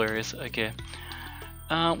 That's hilarious. Okay.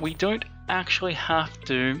 We don't actually have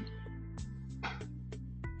to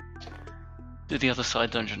do the other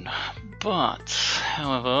side dungeon. But,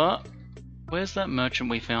 however, where's that merchant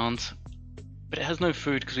we found? But it has no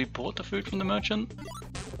food because we bought the food from the merchant.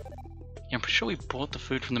 Yeah, I'm pretty sure we bought the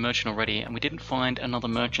food from the merchant already and we didn't find another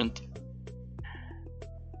merchant.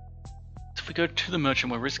 So if we go to the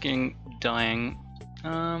merchant, we're risking dying.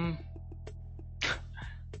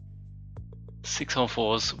 6 whole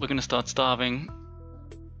 4s. We're gonna start starving.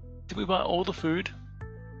 Did we buy all the food?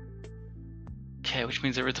 Okay, which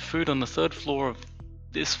means there is food on the 3rd floor of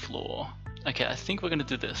this floor. Okay, I think we're gonna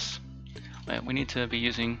do this. Wait, we need to be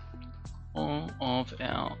using all of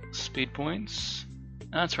our speed points.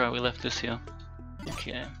 That's right, we left this here.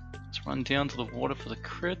 Okay, let's run down to the water for the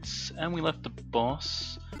crits, and we left the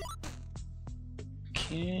boss.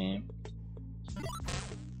 Okay.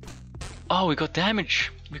 Oh, we got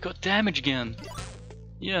damage! We got damage again!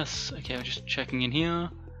 Yes, okay, we're just checking in here.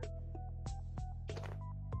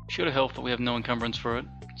 Should have helped, but we have no encumbrance for it.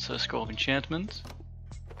 So Scroll of Enchantment.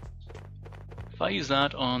 If I use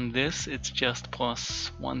that on this, it's just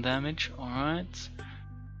 +1 damage. Alright.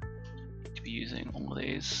 To be using all of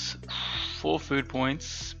these. 4 food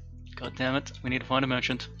points. God damn it, we need to find a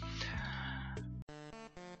merchant.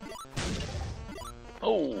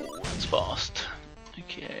 Oh, that's fast.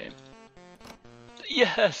 Okay.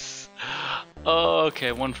 Yes! Oh,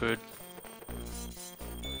 okay, 1 food.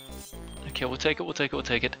 Okay, we'll take it, we'll take it, we'll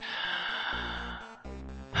take it.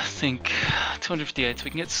 I think 258, so we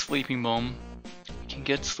can get Sleeping Bomb. We can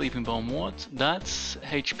get Sleeping Bomb. What? That's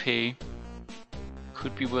HP.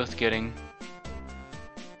 Could be worth getting.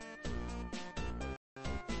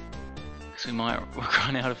 Because we might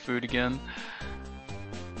run out of food again.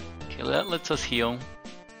 Okay, that lets us heal.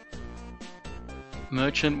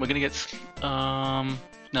 Merchant, we're gonna get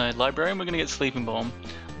no, Librarian, we're gonna get Sleeping Bomb.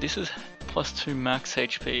 This is +2 max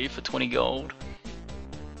HP for 20 gold.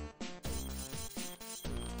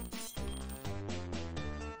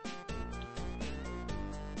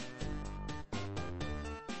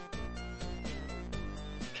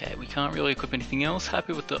 Okay, we can't really equip anything else.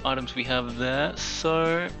 Happy with the items we have there,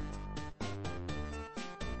 so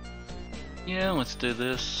yeah, let's do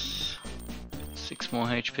this. 6 more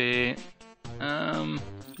HP.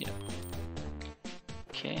 Yep.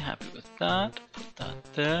 Okay, happy with that. Put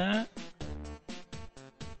that there.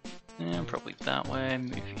 And probably that way.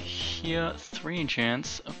 Move you here. 3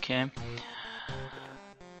 enchants. Okay.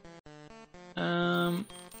 I'll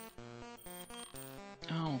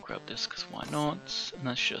grab this because why not? And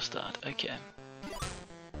that's just that. Okay.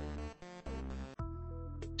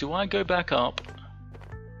 Do I go back up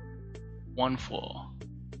 1 floor?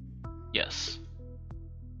 Yes.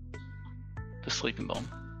 The sleeping bomb.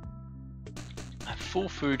 I have full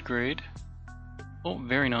food grid. Oh,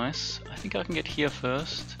 very nice. I think I can get here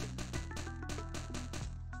first.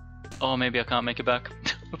 Oh, maybe I can't make it back.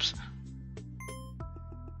 Oops.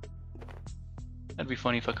 That'd be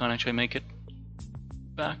funny if I can't actually make it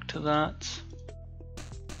back to that.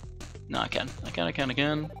 No, I can. I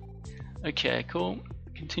can. Okay, cool.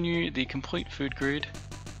 Continue the complete food grid.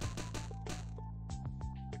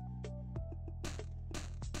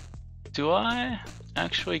 Do I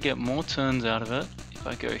actually get more turns out of it if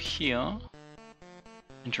I go here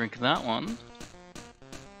and drink that one?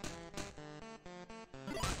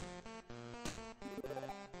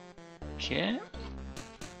 Okay.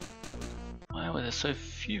 Why were there so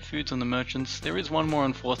few foods on the merchants? There is one more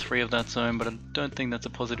on floor 3 of that zone, but I don't think that's a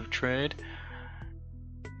positive trade.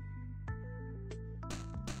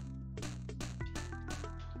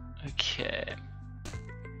 Okay.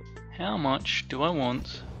 How much do I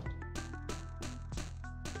want?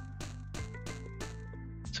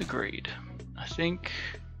 It's agreed. I think...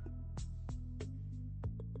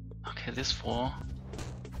 Okay, this floor.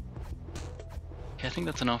 Okay, I think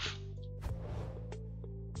that's enough.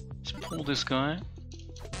 Let's pull this guy.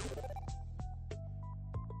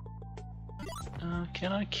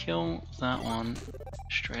 Can I kill that one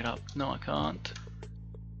straight up? No, I can't.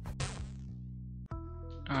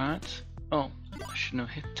 Alright. Oh, I shouldn't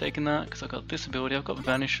have taken that because I got this ability. I've got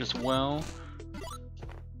Vanish as well.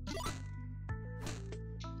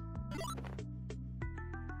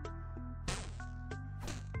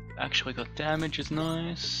 Actually got damage is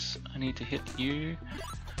nice. I need to hit you.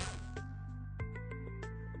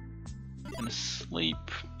 Gonna sleep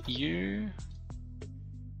you.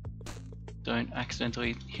 Don't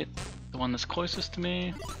accidentally hit the one that's closest to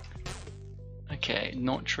me. Okay,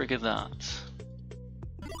 not trigger that.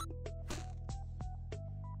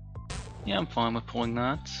 Yeah, I'm fine with pulling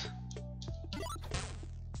that.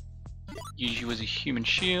 Use you as a human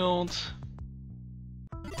shield.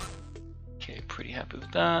 Okay, pretty happy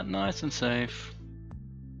with that. Nice and safe.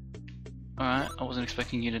 Alright, I wasn't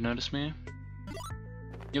expecting you to notice me.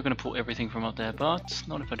 You're gonna pull everything from up there, but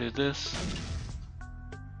not if I do this.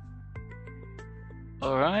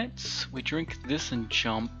 Alright, we drink this and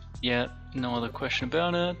jump. Yeah, no other question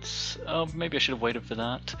about it. Maybe I should have waited for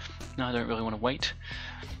that. No, I don't really want to wait.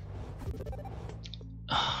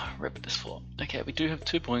 Rip this floor. Okay, we do have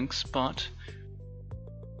 2 blinks, but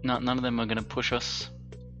none of them are going to push us.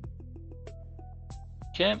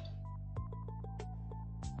 Okay.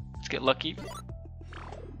 Let's get lucky.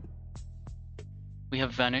 We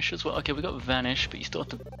have Vanish as well. Okay, we got Vanish, but you still have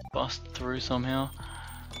to bust through somehow.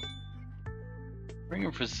 Ring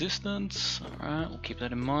of Resistance. Alright, we'll keep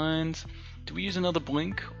that in mind. Do we use another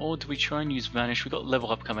blink, or do we try and use Vanish? We've got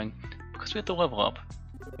level up coming. Because we have to level up,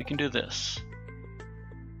 we can do this.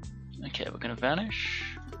 Okay, we're gonna Vanish.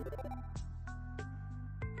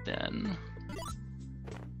 Then...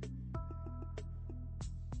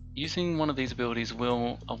 using one of these abilities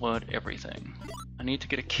will alert everything. I need to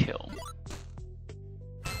get a kill.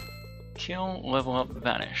 Kill, level up,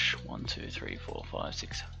 Vanish. 1, 2, 3, 4, 5,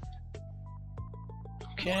 6.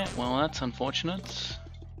 Okay, well that's unfortunate.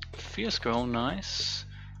 Fierce Girl, nice.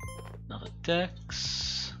 Another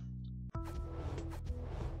Dex.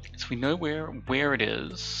 So we know where it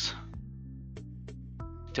is.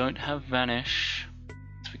 Don't have Vanish.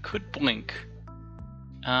 So we could blink.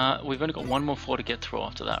 We've only got 1 more floor to get through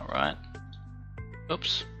after that, right?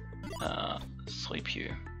 Oops. Sleep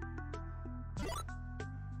here.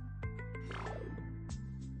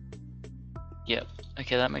 Yep.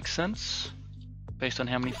 Okay, that makes sense. Based on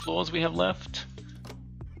how many floors we have left.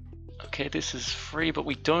 Okay, this is free, but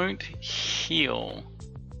we don't heal.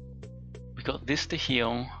 We got this to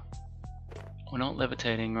heal. We're not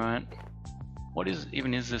levitating, right? What is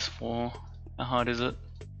this for? How hard is it?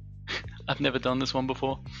 I've never done this one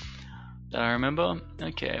before that I remember.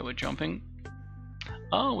 Okay, we're jumping.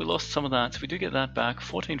 Oh, we lost some of that, so we do get that back.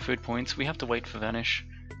 14 food points. We have to wait for Vanish.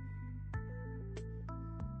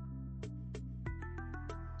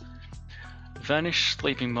 Vanish,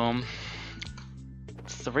 Sleeping Bomb.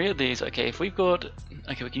 3 of these. Okay, if we've got...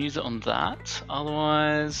 okay, we can use it on that.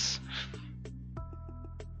 Otherwise...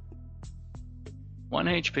 1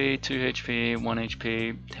 HP, 2 HP, 1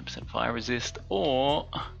 HP, 10% fire resist, or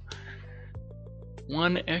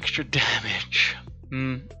 1 extra damage.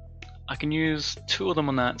 I can use 2 of them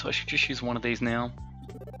on that, so I should just use 1 of these now.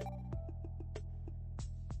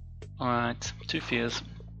 Alright, 2 fears.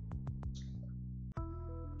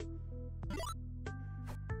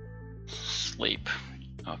 Sleep.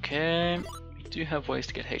 Okay, we do have ways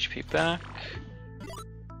to get HP back.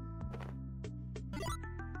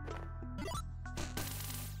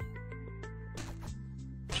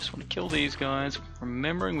 Just want to kill these guys,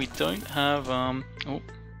 remembering we don't have oh,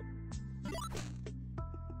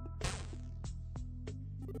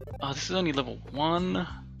 this is only level 1.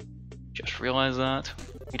 Just realized that.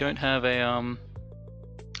 We don't have a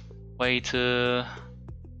way to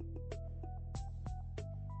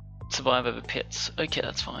survive over pits. Okay,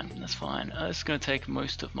 that's fine. That's fine. This is going to take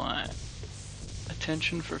most of my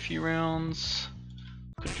attention for a few rounds.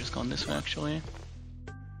 Could have just gone this way actually.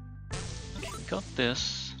 Okay, we got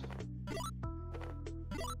this.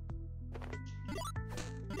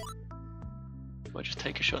 Do I just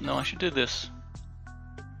take a shot? No, I should do this.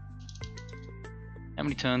 How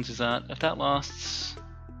many turns is that? If that lasts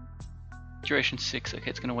duration 6, okay,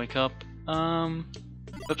 it's gonna wake up.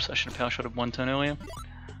 Oops, I should have power shotted 1 turn earlier.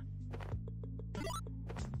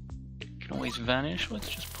 Can always vanish. Let's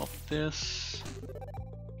just pop this.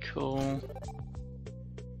 Cool.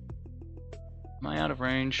 Am I out of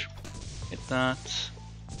range? Hit that.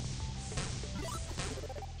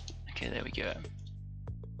 Okay, there we go.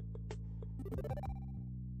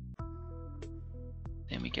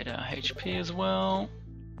 Then we get our HP as well.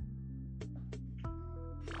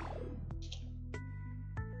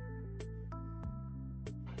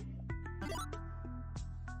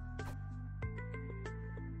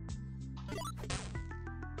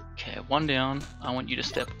 Okay, 1 down. I want you to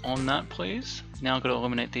step on that, please. Now I've got to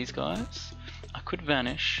eliminate these guys. I could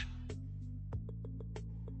vanish.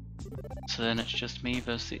 So then it's just me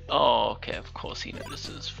versus the... Oh, okay, of course he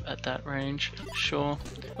notices at that range. Sure.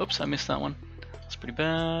 Oops, I missed that one. That's pretty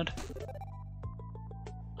bad.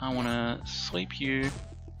 I want to sleep you.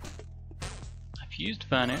 I've used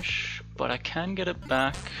vanish, but I can get it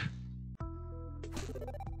back.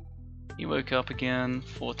 He woke up again.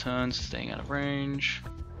 4 turns, staying out of range.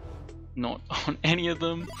 Not on any of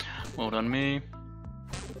them. Well done me.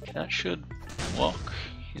 Okay, that should block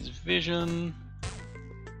his vision.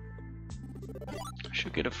 I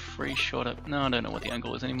should get a free shot at... No, I don't know what the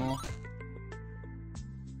angle is anymore.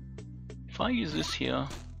 If I use this here...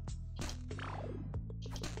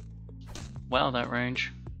 Wow, that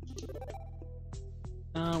range.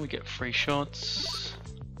 We get free shots.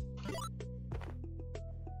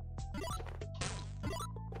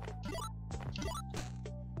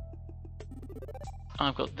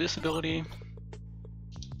 I've got this ability,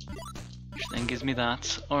 which then gives me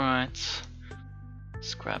that. Alright.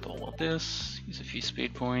 Scrap all of this. Use a few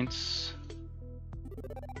speed points.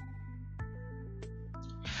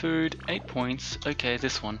 Food, 8 points. Okay,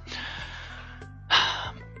 this one.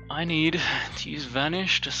 I need to use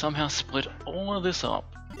Vanish to somehow split all of this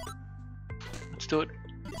up. Let's do it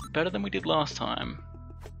better than we did last time.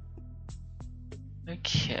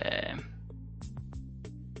 Okay.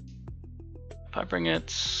 If I bring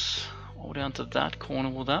it all down to that corner,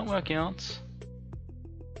 will that work out?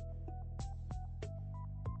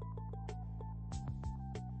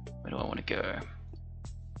 Where do I want to go?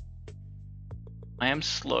 I am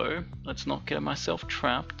slow. Let's not get myself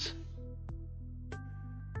trapped.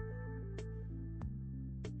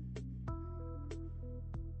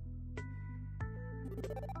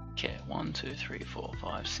 Okay, 1, 2, 3, 4,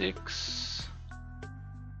 5, 6.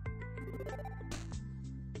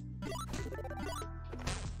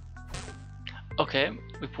 Okay,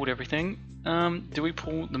 we pulled everything. Do we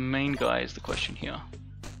pull the main guy is the question here.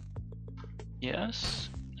 Yes.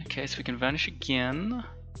 Okay, so we can vanish again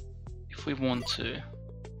if we want to.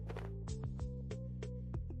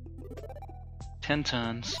 10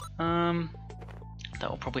 turns. That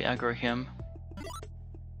will probably aggro him.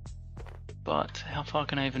 But how far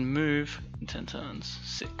can I even move in 10 turns?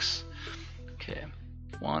 6. Okay.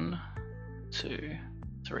 1, 2,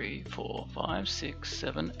 3, 4, 5, 6,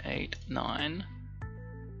 7, 8, 9.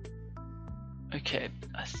 Okay,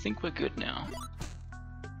 I think we're good now.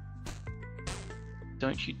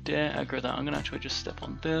 Don't you dare aggro that. I'm gonna actually just step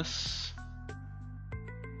on this.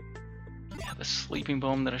 We have a sleeping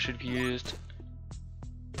bomb that I should have used.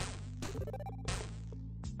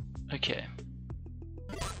 Okay.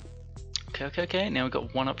 Okay. Now we've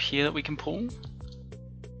got one up here that we can pull.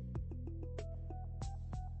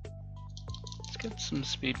 Let's get some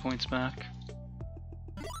speed points back.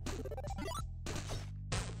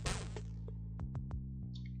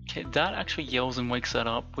 that actually yells and wakes that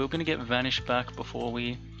up. We're gonna get Vanish back before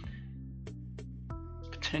we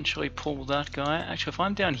potentially pull that guy. Actually, if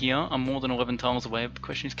I'm down here, I'm more than 11 tiles away. The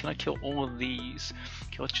question is, can I kill all of these?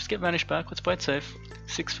 Okay, let's just get Vanish back. Let's play it safe.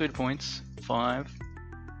 6 food points. 5.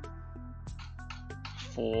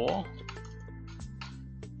 4.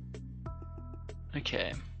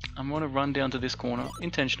 Okay, I'm gonna run down to this corner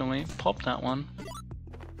intentionally. Pop that one.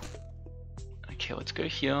 Okay, let's go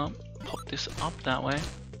here. Pop this up that way.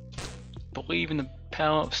 Believe in the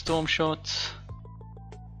power of storm shots.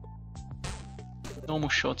 Normal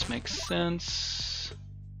shots make sense.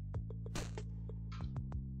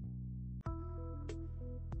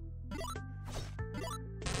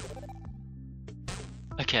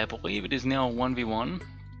 Okay, I believe it is now a 1v1.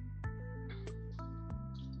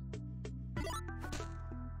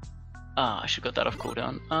 I should have got that off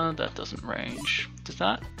cooldown. That doesn't range. Does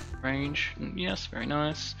that range? Yes, very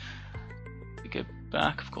nice. We go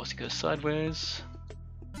back, of course he goes sideways.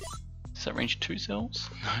 Does that range 2 cells?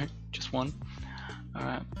 No, just 1.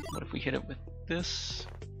 Alright, what if we hit it with this?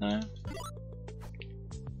 No.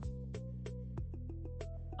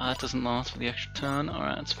 That doesn't last for the extra turn.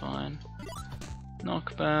 Alright, that's fine.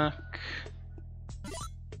 Knockback.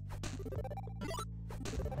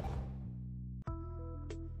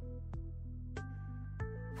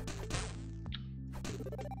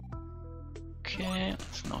 Okay,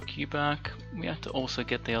 let's knock you back. We have to also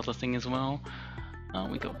get the other thing as well.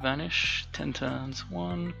 We got Vanish, 10 turns,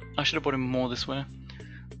 1. I should have brought him more this way.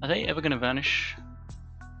 Are they ever going to vanish?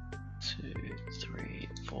 2, 3,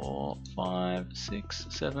 4, 5, 6,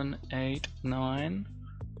 7, 8, 9.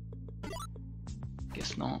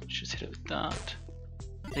 Guess not, just hit it with that.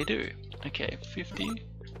 They do. Okay, 50.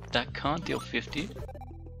 That can't deal 50.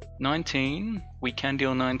 19. We can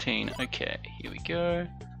deal 19. Okay, here we go.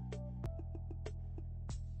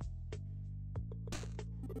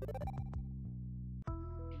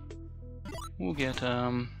 We'll get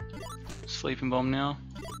Sleeping Bomb now.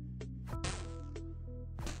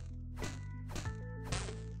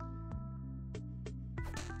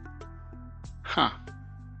 Huh.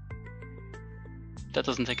 That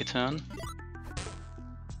doesn't take a turn.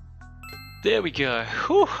 There we go.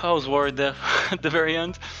 Whew, I was worried there at the very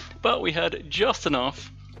end. But we had just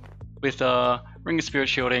enough with Ring of Spirit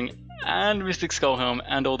Shielding and Mystic Skull Helm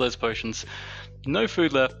and all those potions. No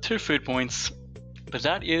food left, 2 food points. But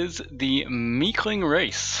that is the Meekling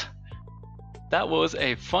race. That was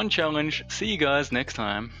a fun challenge. See you guys next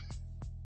time.